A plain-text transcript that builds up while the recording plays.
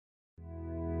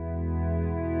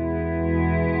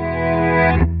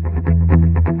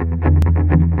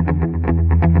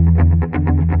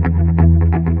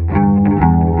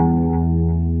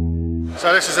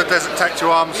this is a Desert Tactical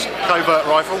Arms covert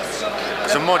rifle.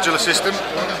 It's a modular system.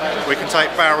 We can take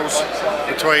barrels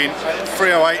between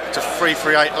 308 to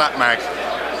 338 lap mag.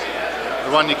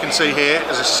 The one you can see here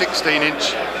is a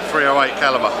 16-inch 308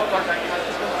 caliber.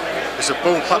 It's a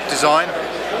bullpup design,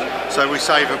 so we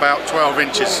save about 12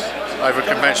 inches over a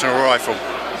conventional rifle.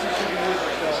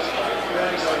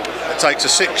 It takes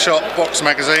a 6-shot box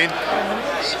magazine,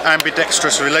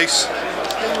 ambidextrous release.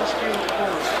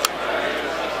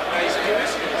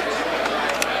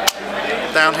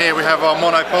 Down here we have our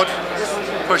monopod,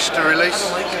 push to release,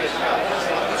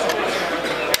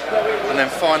 and then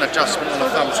fine adjustment on the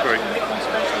thumb screw.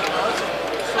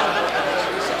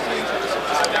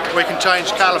 We can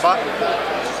change caliber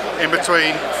in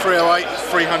between 308,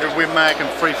 300 Win Mag and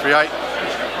 338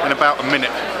 in about a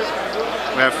minute.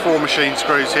 We have 4 machine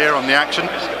screws here on the action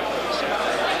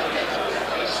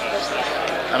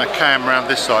and a cam around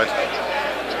this side.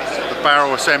 The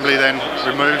barrel assembly then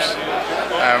removes.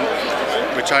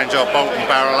 We change our bolt and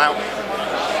barrel out.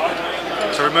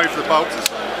 To remove the bolt,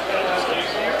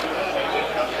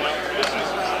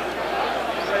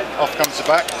 off comes the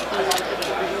back.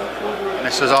 And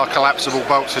this is our collapsible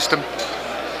bolt system.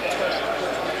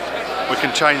 We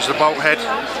can change the bolt head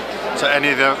to any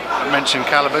of the mentioned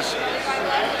calibers.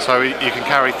 So you can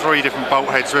carry 3 different bolt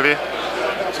heads with you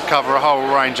to cover a whole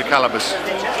range of calibers.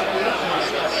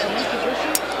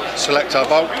 Select our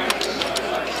bolt.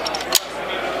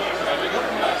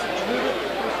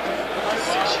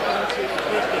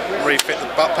 Refit the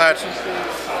butt pad,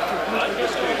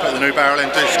 put the new barrel in,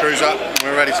 2 screws up, and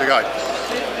we're ready to go.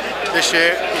 This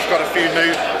year we've got a few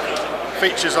new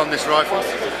features on this rifle.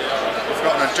 We've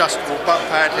got an adjustable butt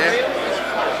pad here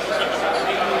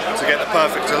to get the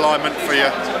perfect alignment for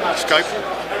your scope.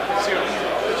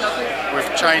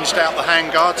 We've changed out the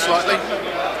handguard slightly,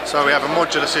 so we have a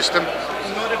modular system.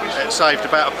 It saved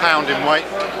about £1 in weight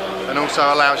and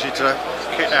also allows you to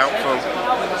kit out for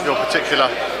your particular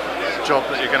job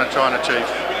that you're going to try and achieve.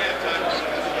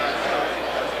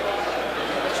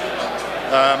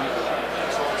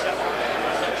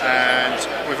 And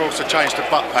we've also changed the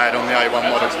butt pad on the A1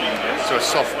 model to a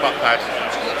soft butt pad.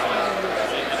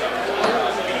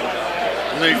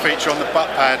 A new feature on the butt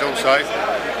pad also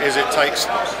is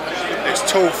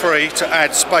it's tool free to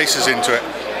add spacers into it.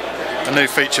 A new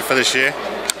feature for this year.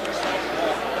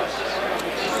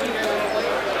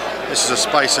 This is a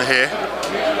spacer here,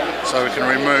 so we can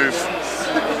remove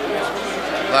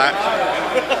that,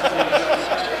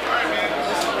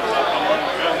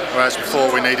 whereas before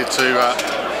we needed to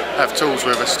have tools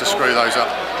with us to screw those up.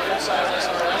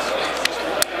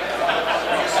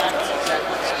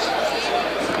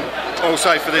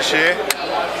 Also for this year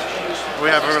we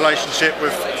have a relationship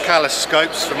with Callus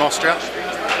scopes from Austria,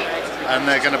 and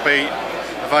they're going to be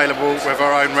available with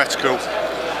our own reticle.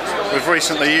 We've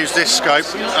recently used this scope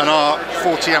and our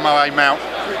 40 MOA mount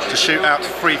to shoot out to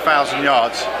 3,000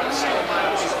 yards.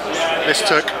 This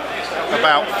took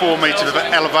about 4 metres of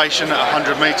elevation at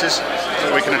 100 metres,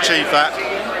 but we can achieve that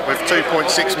with 2.6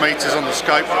 metres on the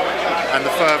scope and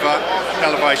the further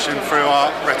elevation through our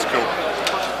reticle.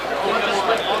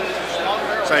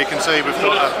 So you can see we've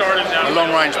got a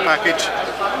long range package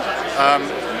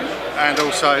and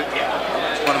also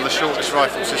one of the shortest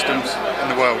rifle systems in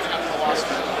the world.